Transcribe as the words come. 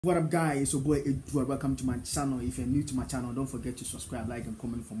What up guys, it's your boy Edward. Welcome to my channel. If you're new to my channel, don't forget to subscribe, like and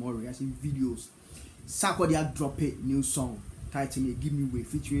comment for more reaction videos. Sarkodie drop a new song titled Gimme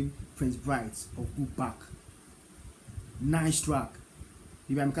featuring Prince Bright of Good Back. Nice track.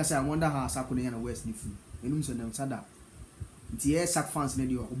 Because I wonder how Sarkodie and West different. You know so that. It's here Sark fans in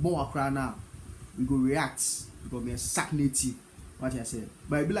the more now. We go react because we are Sark native. What I said.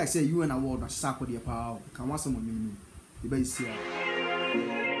 But it be like say you and a word of Sarkodie power. Can want someone mean. You better see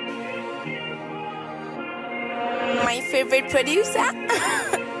my favorite producer.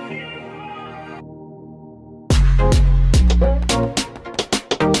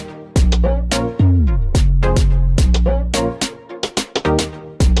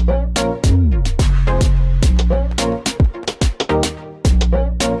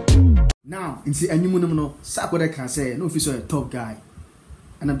 Now, in see any no Sarkodie can say no official a top guy.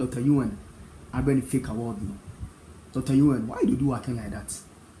 And I'm Dr. Ewan. I been fake award no. Dr. Ewan, why do you do acting like that?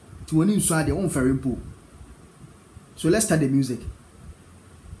 To when you saw their own very poor. So let's start the music.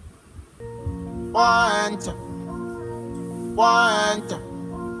 Want.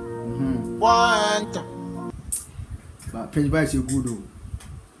 But Prince Bright is good though.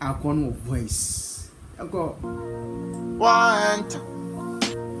 I can't no voice. I go. Want.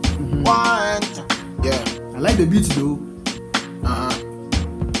 Yeah. I like the beat though.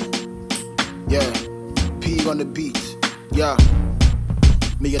 Yeah. P on the beat. Yeah.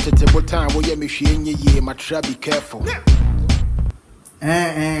 Me at a table time where you machine ye, my trap be careful.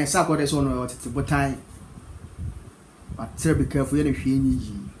 Sarkodie is on what table time. But be careful, you're machine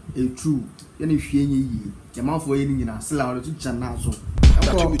ye. A true, you're machine ye. Your mouth for any in a cellar to Janazo.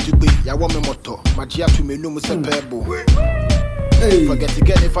 That me to be, ya want me motto, my chia to me no Mr. Pebble. Forget to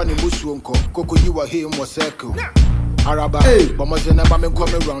get if I need Mushroom Coco, you are here more circle. Araba, but my Zena Mamma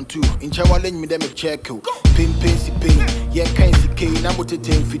coming round too. In Chawalin, me them a check. Pin, yeah, can't see Kane. I'm with a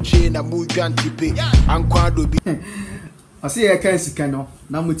 10 for chain. I'm moved down to pay. I'm quite to be. I say I can't see Cano.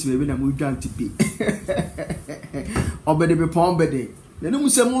 Now, with me, I'm moved down to pay. Or better be palm better. The new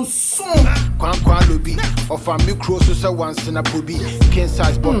Samu song. Quite to be. Of a micro so once in a puppy. King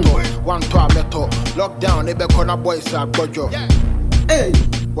size bottle. 1 to a metal. Lockdown, never corner boys are bojo. Hey,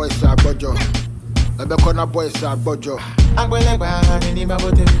 boys are bojo. Ebe kona boys are bojo.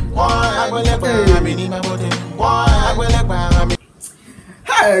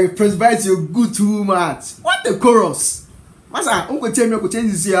 Hey, Prince Bright, you're good too much. What the chorus? Masa, uncle tell me I could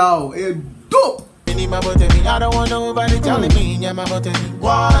change this out. Dope. I don't want nobody telling me I'm about it.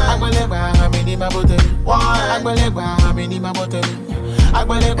 I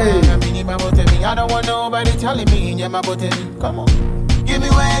don't want nobody telling me I'm about it. Come on. Give me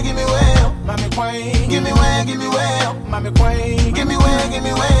way, mommy queen. Give me way, mommy queen. Give me way.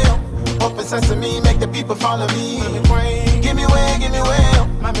 Open sesame, make the people follow me. Mommy queen. Give me way,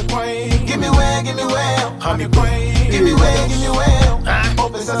 mommy queen. Give me way, mommy queen. Give me way.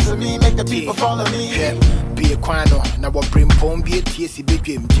 Open sesame, make the people follow me. Be a quino, now what bring phone be a TSC big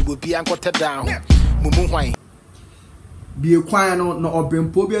game. You will be anchored down. Mumu wine. Be a quino, no or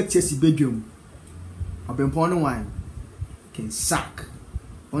bring pobia TSC bedroom. I've been pouring wine. Can suck.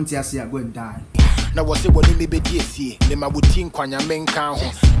 Once I see I go and die. Now what's it what me be DSC? Me ma wutin kwanya menka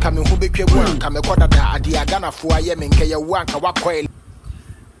ho. Kame hu betwe won kame koda da ade agana fo aye menka ye wan ka wakoil.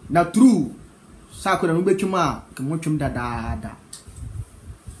 Na true. Sarkodie no betwum a kemo twum da.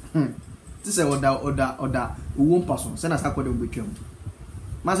 This is oda won person. Say na Sarkodie no betwum.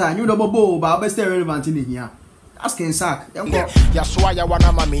 Masa anyu do bobo ba be stay relevant in here. Asking Sark. Ya so ya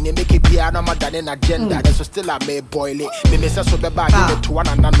wana ma me make it bia na madane na agenda. There's still a me boil it. Me say so be bag it to one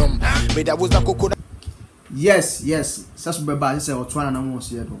ananom. Me da was a cocoa. Yes. Sasu be bag say o to one ananom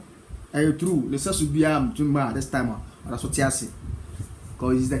so yedo. Eh true. The sasu bia am tumba this time. That's what you say.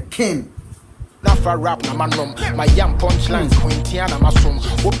 Because he's the king. Na for rap na manom. My young punchlines Quintiana masom.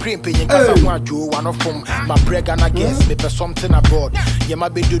 Wo pray pay kasa ho adwo one of them. My brega na guess me for something aboard. Yeah, my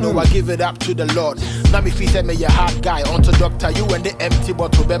baby do I give it up to the Lord. Now me feel say me a hard guy. Onto doctor you and the empty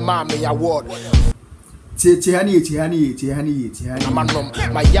bottle be ma me award. Tehani.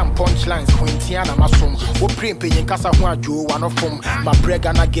 My young punchlines Quintiana masom. Wo pray pay kasa ho adwo one of them. My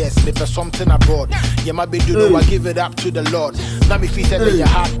brega na guess me for something aboard. Yeah, my baby do I give it up to the Lord. Now me feel say me a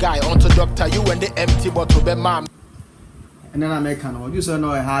hard guy. Onto doctor you and the empty bottle be ma. And then American, you say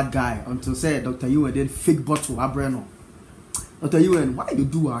no a hard guy until say Dr. Ewan then fake bottle abreno. Dr. Ewan, why you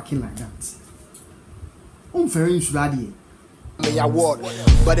do acting like that? Very ready. Me award,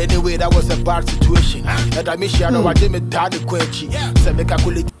 but anyway that was a bad situation. And I miss you know I did me dad quenchi. Say me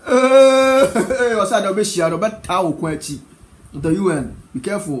calculate. I said I miss you know but how quenchi. Dr. Ewan, be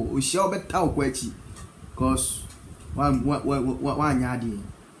careful. We shall bet how quenchi. Cause one yard.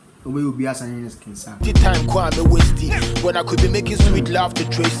 we will be as an cancer. The time me wasting when I could be making sweet love to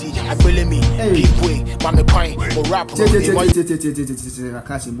Tracy. I believe me, keep way, mommy pine, or rap.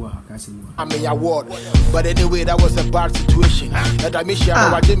 I'm a award, but anyway, that was a bad situation. And I miss you,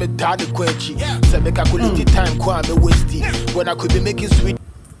 I didn't tell the quenchi. So make a quality time me wasting when I could be making sweet.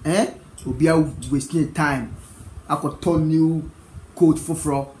 Will be wasting time. I could turn new code for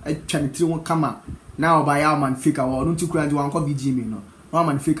fraud. I trying to come out now by our man fake award. Don't you cry to Uncle Gimme, no? One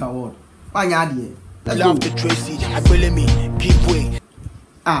man fake award. Why you love the Tracy, I believe me, keep way.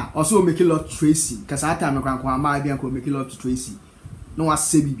 Also make a lot Tracy, because I time grandpa might be uncle make a lot to Tracy. No, I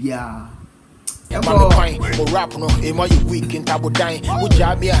say, yeah. I'm or rap no, a more week in Tabo Dine, would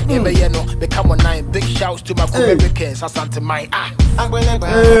Jabia, no, become a 9. Big shouts to my Americans, I sent to my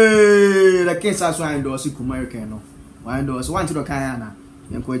the case I saw endorse American. No, I endorse one to the Kayana,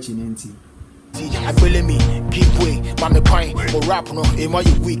 and question. I believe me, keep way, mommy pine, or rap no, a more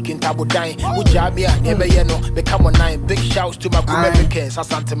week in Tabo Dine, would Jabia, no, become a 9. Big shouts to my Americans, I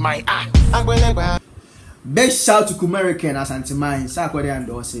sent to my big shout to American as anti-mine, Sarkodie and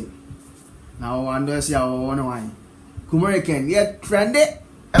Dorsey. Now, I understand your one wine. American, yet trendy.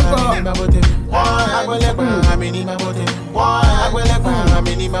 I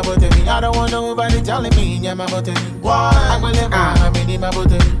don't want nobody telling me my button.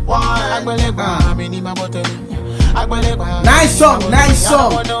 Nice song, nice song. I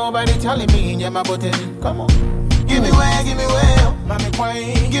don't want nobody telling me my button. Come on. Give me way, mommy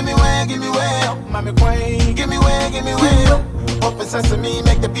queen. Give me way, mommy queen. Give me way. Open sesame,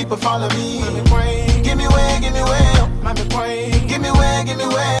 make the people follow me. Mommy queen. Give me way, mommy queen. Give me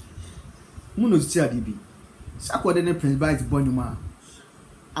way. Muno tia DB. Sarkodie ne Prince Bright Bonuma.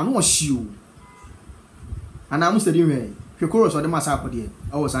 I know you. And I'm studying way. The chorus of the Sarkodie.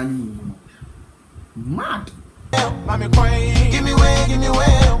 I was on you. Mad. Mommy queen. Give me way.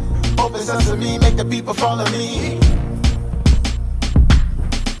 Open sesame, make the people follow me.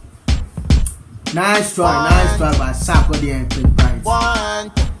 Nice try by Sarkodie and Prince Bright.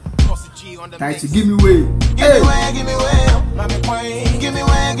 Time to give me way. Give me way, mommy queen. Give me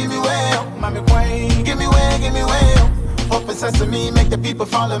way, mommy queen. Give me way. Open sesame, make the people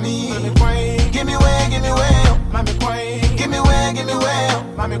follow me. Mommy queen. Give me way, mommy queen. Give me way,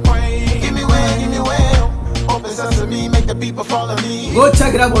 mommy queen. Give me way. Open sesame, make the people follow me. Go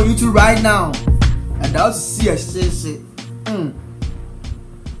check it out on YouTube right now. And I'll see a shit.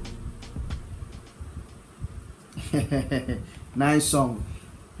 Nice song.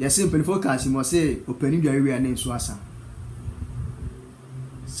 Yes, simple focus. You must say, opening the area name Swasa.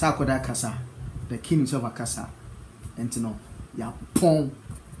 Sarkodie Kasa, the king of Kasa. And to know, ya pong.